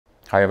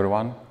Hi,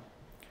 everyone.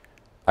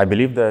 I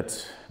believe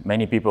that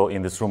many people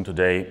in this room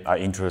today are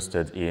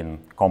interested in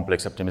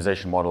complex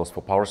optimization models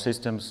for power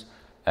systems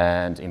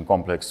and in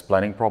complex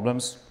planning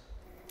problems.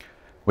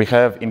 We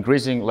have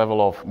increasing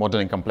level of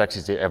modeling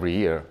complexity every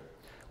year.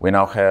 We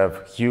now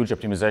have huge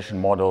optimization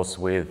models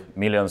with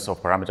millions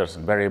of parameters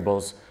and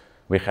variables.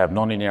 We have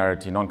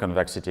nonlinearity,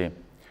 non-convexity,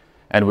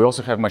 and we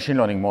also have machine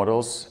learning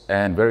models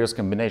and various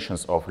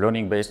combinations of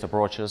learning-based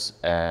approaches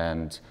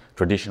and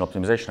traditional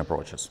optimization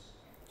approaches.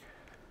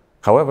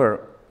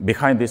 However,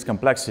 behind this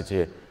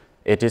complexity,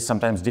 it is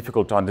sometimes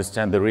difficult to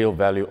understand the real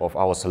value of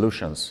our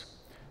solutions,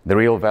 the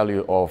real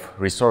value of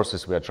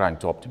resources we are trying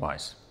to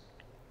optimize.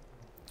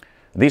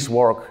 This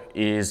work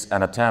is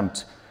an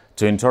attempt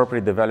to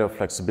interpret the value of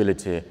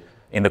flexibility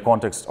in the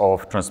context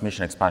of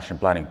transmission expansion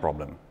planning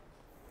problem.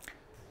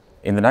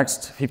 In the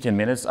next 15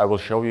 minutes, I will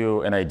show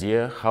you an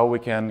idea how we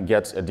can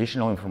get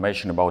additional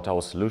information about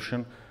our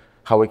solution,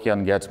 how we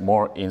can get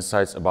more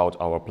insights about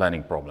our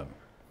planning problem.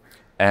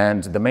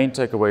 And the main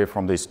takeaway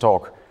from this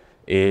talk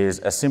is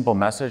a simple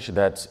message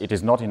that it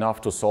is not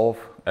enough to solve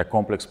a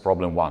complex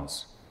problem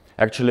once.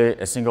 Actually,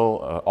 a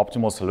single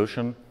optimal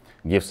solution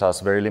gives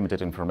us very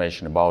limited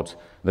information about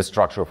the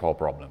structure of our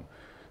problem.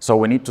 So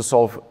we need to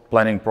solve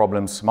planning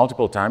problems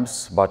multiple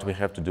times, but we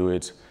have to do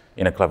it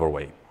in a clever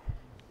way.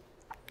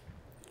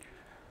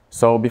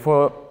 So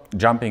before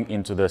jumping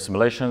into the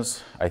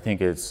simulations, I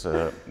think it's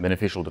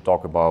beneficial to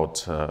talk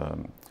about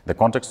the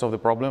context of the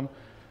problem.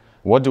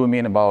 What do we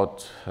mean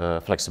about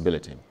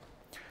flexibility?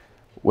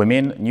 We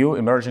mean new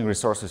emerging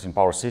resources in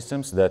power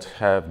systems that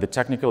have the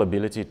technical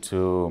ability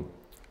to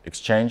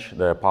exchange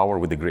their power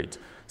with the grid,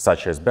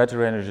 such as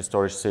battery energy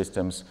storage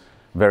systems,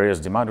 various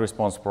demand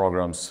response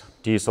programs,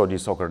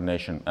 TSO-DSO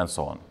coordination, and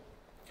so on.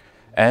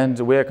 And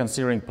we are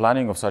considering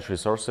planning of such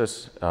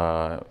resources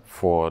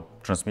for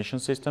transmission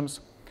systems.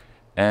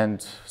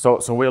 And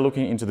so we are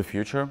looking into the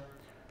future.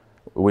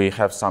 We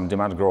have some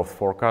demand growth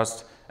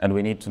forecast, and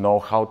we need to know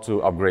how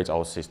to upgrade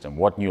our system,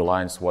 what new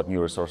lines, what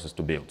new resources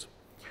to build.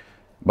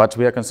 But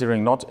we are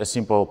considering not a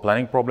simple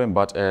planning problem,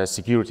 but a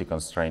security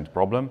constraint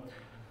problem.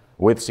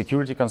 With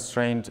security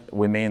constraint,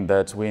 we mean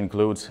that we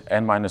include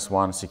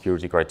N-1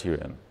 security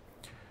criterion.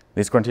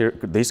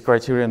 This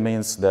criterion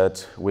means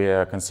that we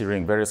are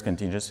considering various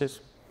contingencies,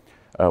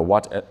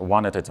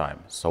 one at a time.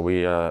 So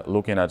we are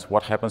looking at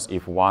what happens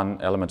if one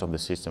element of the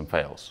system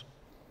fails.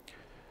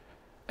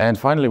 And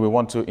finally, we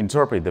want to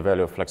interpret the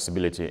value of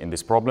flexibility in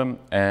this problem.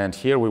 And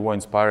here we were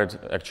inspired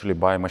actually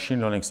by machine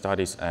learning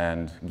studies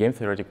and game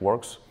theoretic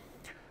works,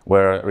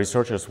 where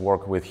researchers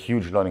work with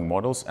huge learning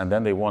models, and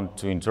then they want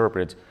to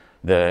interpret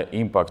the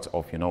impact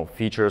of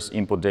features,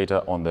 input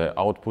data on the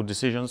output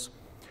decisions.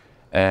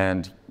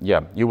 And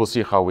yeah, you will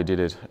see how we did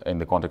it in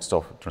the context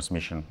of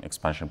transmission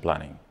expansion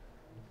planning.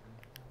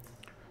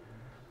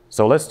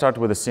 So let's start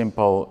with a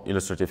simple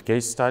illustrative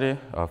case study,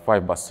 a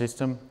 5-bus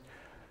system.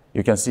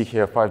 You can see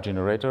here 5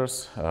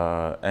 generators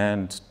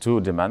and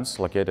 2 demands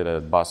located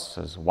at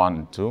buses 1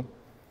 and 2.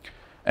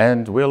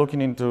 And we're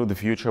looking into the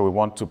future. We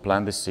want to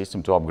plan this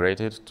system to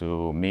upgrade it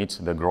to meet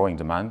the growing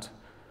demand.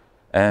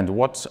 And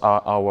what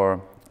are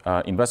our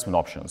investment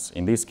options?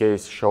 In this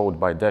case, showed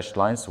by dashed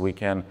lines, we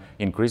can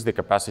increase the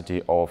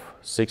capacity of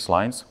 6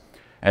 lines.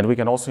 And we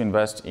can also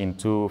invest in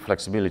 2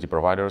 flexibility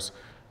providers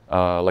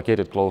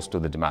located close to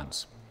the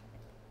demands.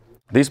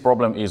 This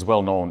problem is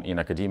well known in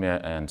academia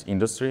and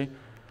industry.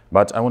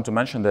 But I want to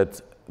mention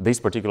that this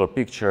particular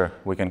picture,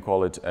 we can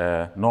call it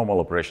a normal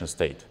operation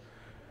state,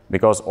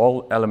 because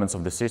all elements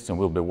of the system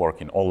will be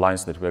working. All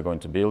lines that we're going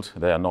to build,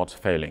 they are not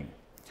failing.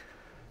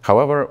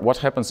 However, what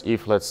happens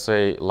if, let's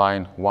say,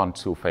 line 1,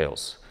 2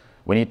 fails?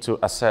 We need to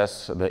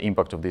assess the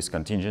impact of this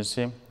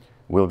contingency.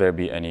 Will there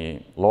be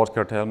any load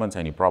curtailment,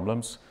 any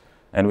problems?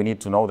 And we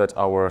need to know that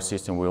our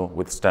system will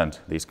withstand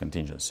this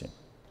contingency.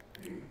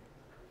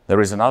 There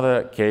is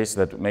another case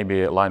that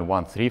maybe line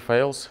 1, 3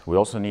 fails. We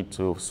also need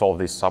to solve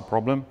this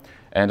sub-problem.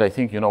 And I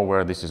think you know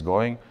where this is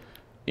going.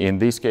 In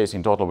this case,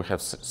 in total, we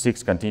have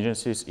 6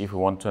 contingencies if we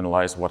want to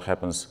analyze what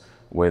happens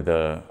with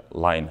the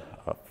line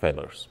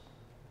failures.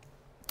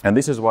 And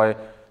this is why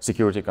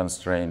security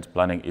constraint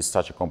planning is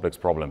such a complex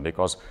problem,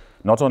 because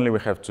not only we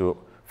have to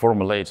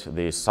formulate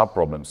these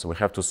sub-problems, we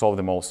have to solve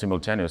them all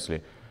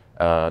simultaneously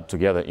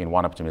together in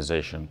one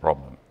optimization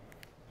problem.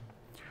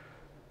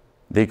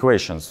 The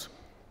equations.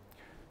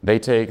 They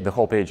take the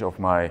whole page of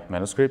my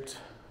manuscript.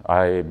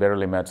 I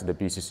barely met the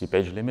PSCC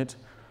page limit,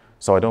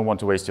 so I don't want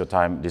to waste your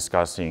time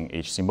discussing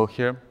each symbol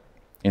here.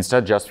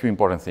 Instead, just a few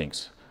important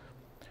things.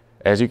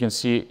 As you can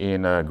see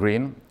in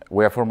green,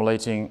 we are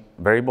formulating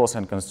variables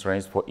and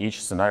constraints for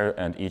each scenario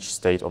and each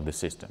state of the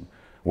system,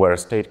 where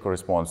state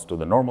corresponds to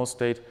the normal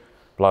state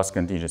plus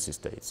contingency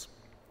states.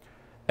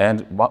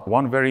 And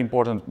one very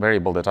important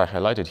variable that I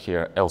highlighted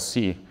here,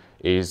 LC,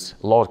 is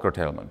load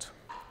curtailment.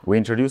 We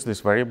introduced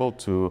this variable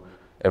to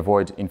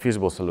avoid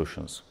infeasible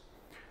solutions.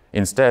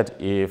 Instead,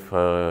 if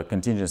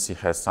contingency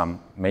has some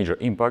major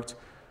impact,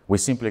 we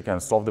simply can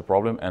solve the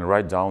problem and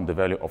write down the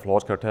value of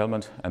load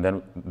curtailment, and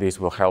then this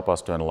will help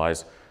us to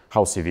analyze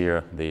how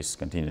severe this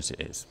contingency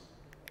is.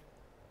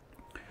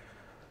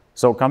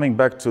 So coming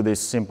back to this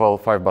simple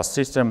 5-bus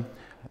system,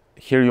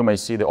 here you may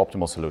see the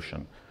optimal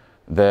solution.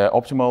 The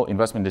optimal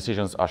investment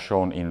decisions are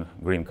shown in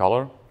green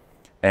color,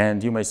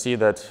 and you may see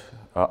that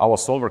our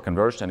solver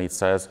converged, and it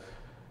says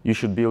you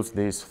should build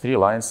these 3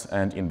 lines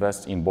and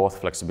invest in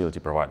both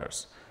flexibility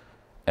providers.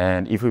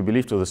 And if we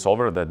believe to the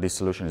solver that this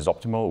solution is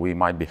optimal, we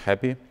might be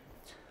happy.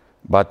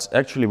 But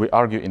actually, we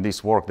argue in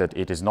this work that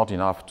it is not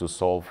enough to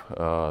solve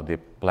the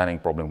planning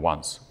problem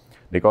once,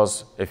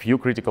 because a few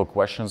critical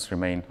questions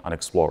remain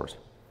unexplored.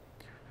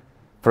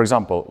 For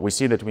example, we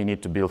see that we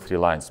need to build 3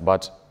 lines,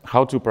 but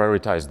how to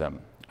prioritize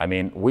them? I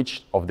mean,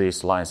 which of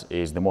these lines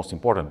is the most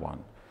important one?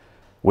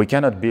 We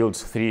cannot build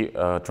 3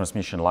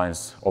 transmission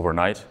lines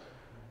overnight.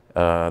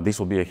 This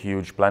will be a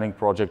huge planning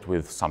project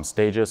with some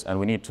stages, and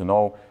we need to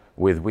know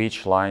with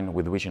which line,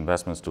 with which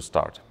investments to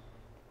start.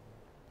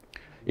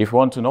 If we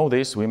want to know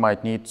this, we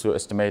might need to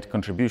estimate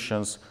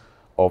contributions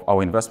of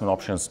our investment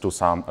options to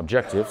some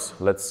objectives,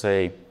 let's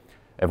say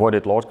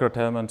avoided load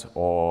curtailment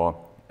or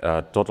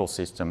total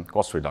system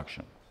cost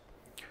reduction.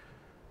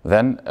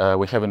 Then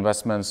we have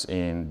investments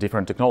in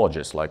different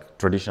technologies like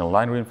traditional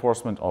line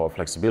reinforcement or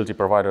flexibility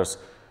providers.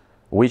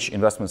 Which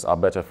investments are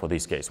better for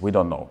this case? We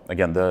don't know.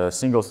 Again, the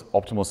single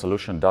optimal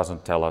solution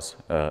doesn't tell us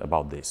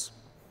about this.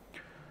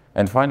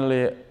 And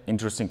finally,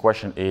 interesting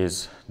question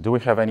is, do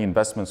we have any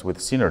investments with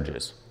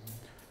synergies?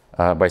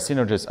 By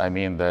synergies, I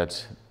mean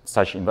that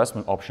such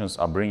investment options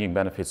are bringing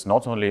benefits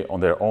not only on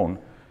their own,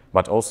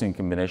 but also in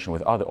combination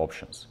with other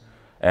options.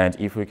 And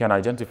if we can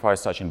identify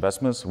such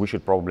investments, we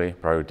should probably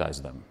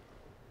prioritize them.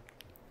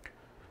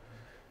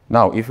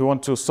 Now, if we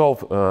want to solve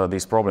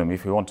this problem,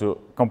 if we want to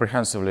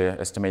comprehensively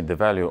estimate the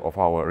value of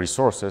our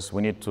resources,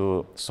 we need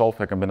to solve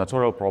a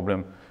combinatorial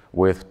problem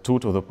with 2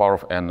 to the power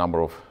of n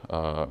number of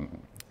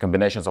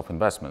combinations of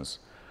investments.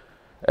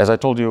 As I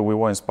told you, we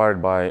were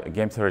inspired by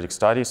game theoretic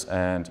studies,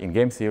 and in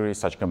game theory,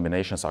 such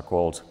combinations are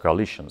called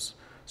coalitions.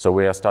 So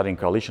we are studying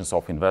coalitions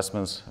of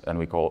investments, and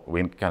we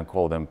can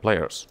call them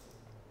players.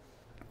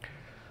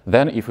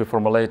 Then, if we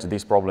formulate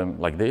this problem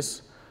like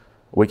this,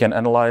 we can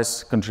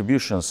analyze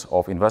contributions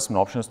of investment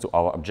options to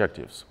our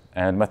objectives.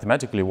 And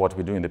mathematically, what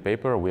we do in the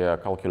paper, we are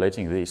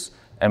calculating this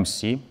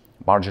MC,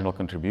 marginal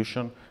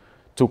contribution,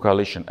 to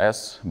coalition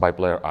S by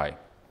player I.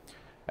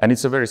 And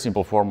it's a very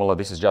simple formula.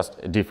 This is just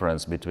a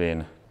difference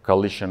between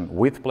coalition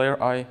with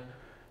player I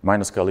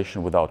minus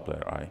coalition without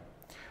player I.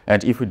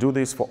 And if we do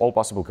this for all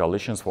possible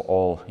coalitions, for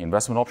all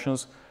investment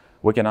options,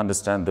 we can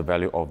understand the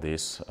value of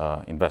these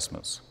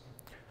investments.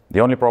 The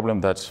only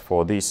problem that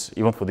for this,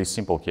 even for this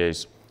simple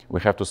case,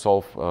 we have to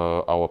solve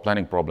our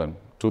planning problem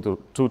 2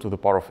 to the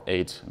power of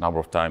 8 number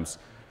of times,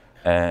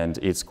 and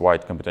it's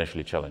quite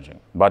computationally challenging.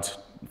 But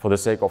for the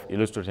sake of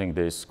illustrating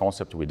this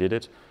concept, we did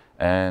it,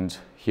 and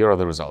here are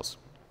the results.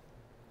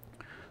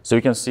 So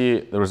you can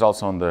see the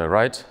results on the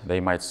right. They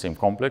might seem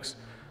complex,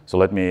 so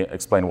let me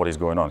explain what is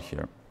going on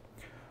here.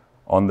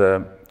 On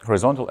the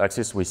horizontal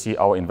axis, we see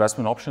our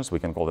investment options. We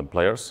can call them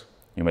players.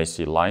 You may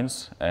see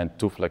lines and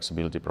 2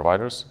 flexibility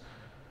providers.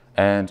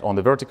 And on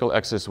the vertical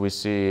axis, we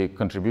see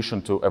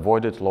contribution to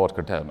avoided load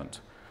curtailment.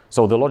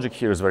 So the logic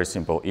here is very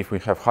simple. If we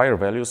have higher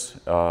values,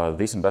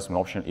 this investment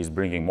option is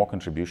bringing more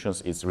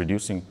contributions. It's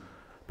reducing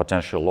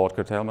potential load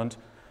curtailment,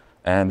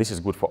 and this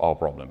is good for our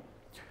problem.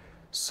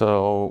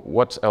 So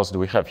what else do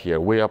we have here?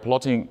 We are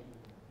plotting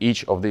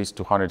each of these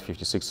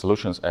 256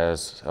 solutions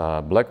as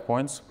black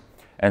points.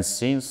 And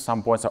since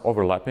some points are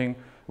overlapping,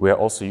 we are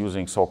also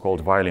using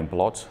so-called violin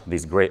plot,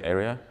 this gray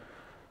area.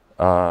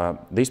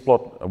 This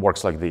plot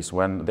works like this.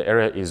 When the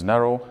area is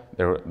narrow,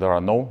 there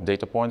are no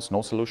data points,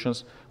 no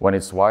solutions. When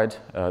it's wide,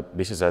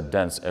 this is a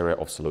dense area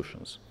of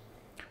solutions.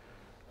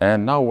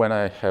 And now when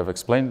I have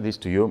explained this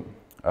to you,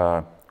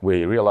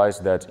 we realize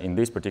that in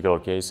this particular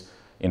case,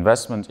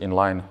 investment in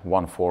line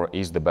 1-4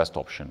 is the best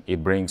option.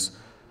 It brings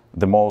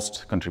the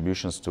most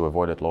contributions to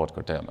avoided load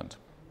curtailment.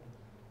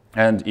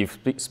 And if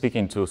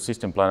speaking to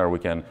system planner, we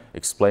can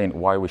explain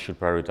why we should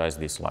prioritize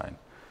this line.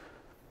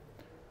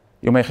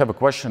 You may have a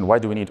question, why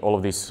do we need all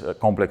of these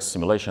complex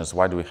simulations?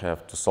 Why do we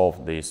have to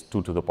solve these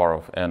 2 to the power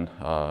of n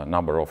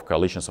number of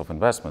coalitions of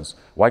investments?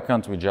 Why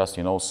can't we just,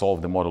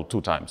 solve the model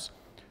 2 times?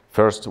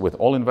 First with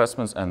all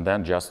investments and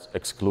then just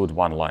exclude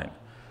one line.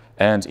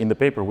 And in the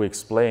paper, we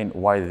explain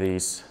why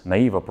this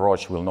naive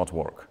approach will not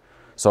work.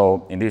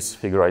 So in this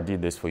figure, I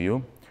did this for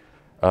you.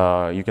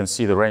 You can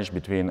see the range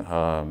between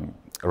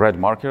red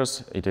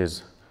markers. It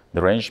is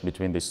the range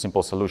between these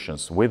simple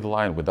solutions with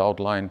line,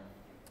 without line.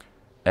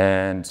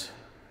 And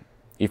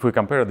if we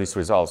compare these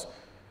results,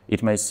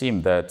 it may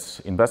seem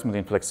that investment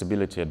in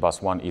flexibility at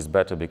bus 1 is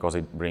better because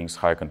it brings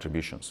higher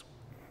contributions.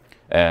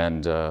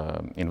 And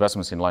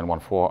investments in line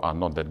 1-4 are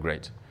not that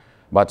great.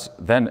 But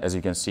then, as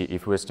you can see,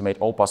 if we estimate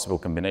all possible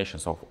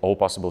combinations of all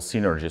possible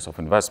synergies of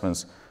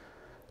investments,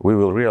 we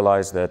will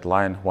realize that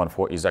line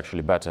 1-4 is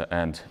actually better,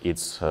 and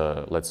its,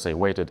 let's say,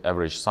 weighted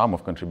average sum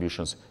of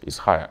contributions is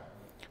higher.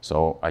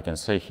 So I can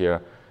say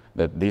here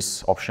that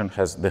this option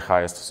has the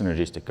highest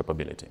synergistic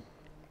capability.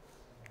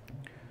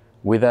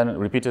 We then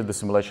repeated the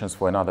simulations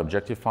for another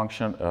objective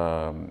function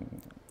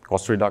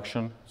cost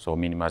reduction, so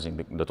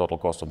minimizing the total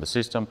cost of the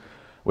system.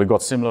 We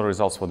got similar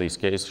results for this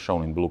case,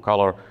 shown in blue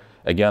color.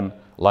 Again,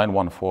 line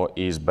 1.4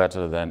 is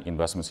better than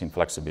investments in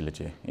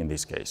flexibility in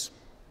this case.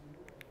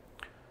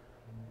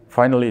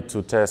 Finally,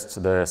 to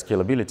test the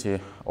scalability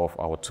of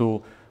our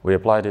tool, we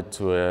applied it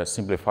to a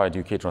simplified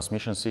UK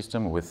transmission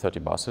system with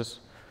 30 buses.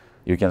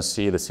 You can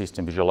see the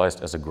system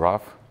visualized as a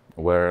graph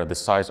where the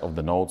size of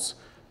the nodes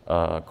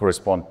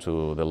correspond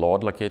to the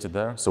load located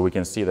there. So we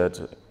can see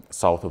that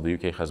south of the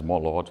UK has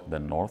more load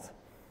than north.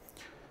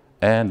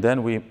 And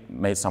then we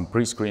made some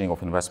pre-screening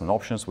of investment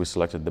options. We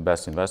selected the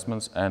best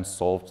investments and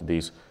solved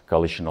this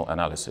coalitional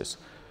analysis.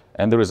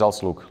 And the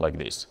results look like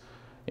this.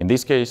 In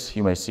this case,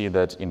 you may see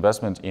that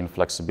investment in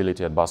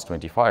flexibility at bus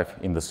 25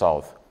 in the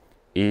south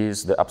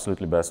is the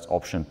absolutely best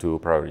option to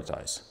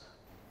prioritize.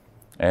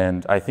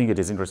 And I think it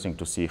is interesting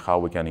to see how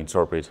we can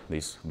interpret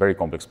this very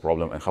complex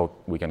problem and how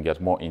we can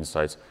get more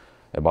insights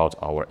about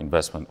our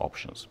investment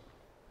options.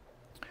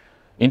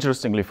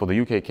 Interestingly, for the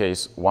UK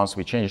case, once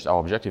we changed our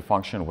objective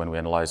function when we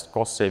analyzed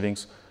cost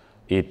savings,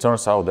 it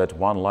turns out that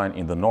one line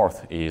in the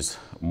north is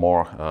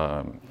more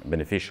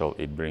beneficial.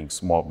 It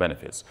brings more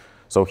benefits.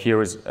 So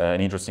here is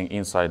an interesting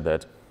insight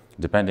that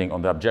depending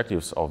on the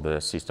objectives of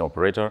the system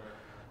operator,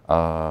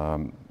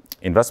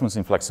 investments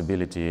in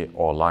flexibility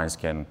or lines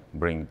can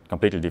bring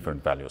completely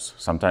different values,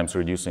 sometimes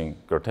reducing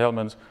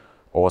curtailment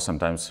or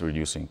sometimes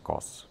reducing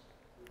costs.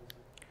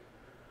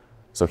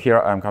 So here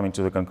I'm coming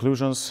to the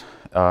conclusions.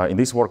 In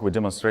this work, we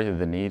demonstrated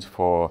the need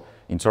for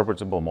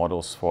interpretable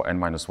models for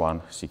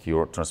N-1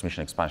 secure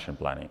transmission expansion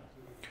planning.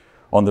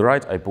 On the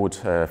right, I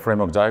put a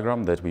framework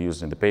diagram that we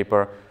used in the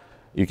paper.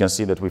 You can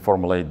see that we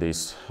formulate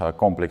this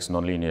complex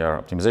nonlinear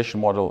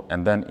optimization model.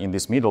 And then in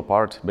this middle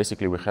part,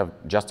 basically we have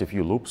just a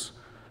few loops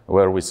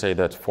where we say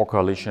that for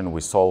coalition,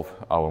 we solve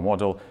our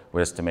model,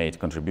 we estimate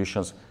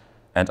contributions,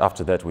 and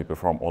after that, we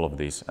perform all of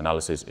these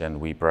analysis and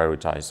we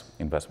prioritize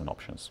investment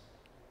options.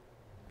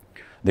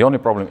 The only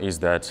problem is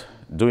that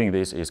doing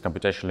this is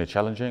computationally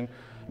challenging,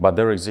 but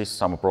there exist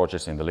some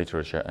approaches in the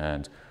literature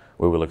and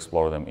we will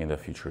explore them in the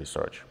future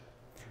research.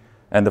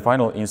 And the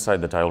final insight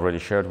that I already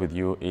shared with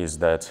you is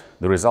that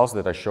the results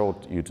that I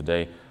showed you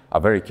today are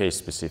very case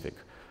specific.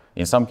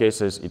 In some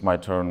cases, it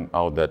might turn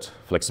out that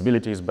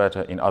flexibility is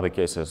better. In other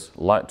cases,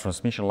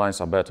 transmission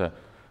lines are better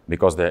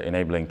because they're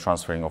enabling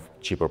transferring of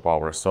cheaper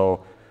power.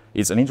 So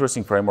it's an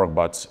interesting framework,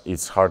 but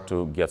it's hard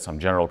to get some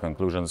general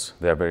conclusions.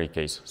 They're very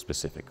case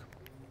specific.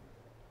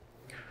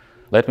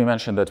 Let me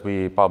mention that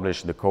we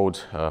published the code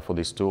for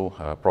this tool,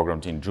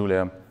 programmed in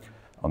Julia,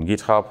 on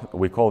GitHub.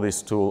 We call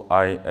this tool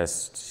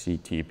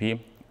ISCTP,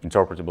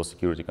 Interpretable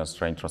Security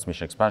Constraint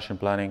Transmission Expansion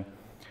Planning.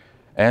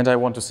 And I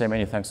want to say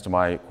many thanks to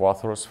my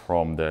co-authors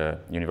from the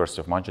University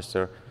of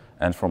Manchester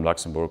and from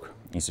Luxembourg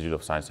Institute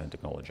of Science and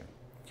Technology.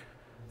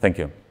 Thank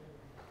you.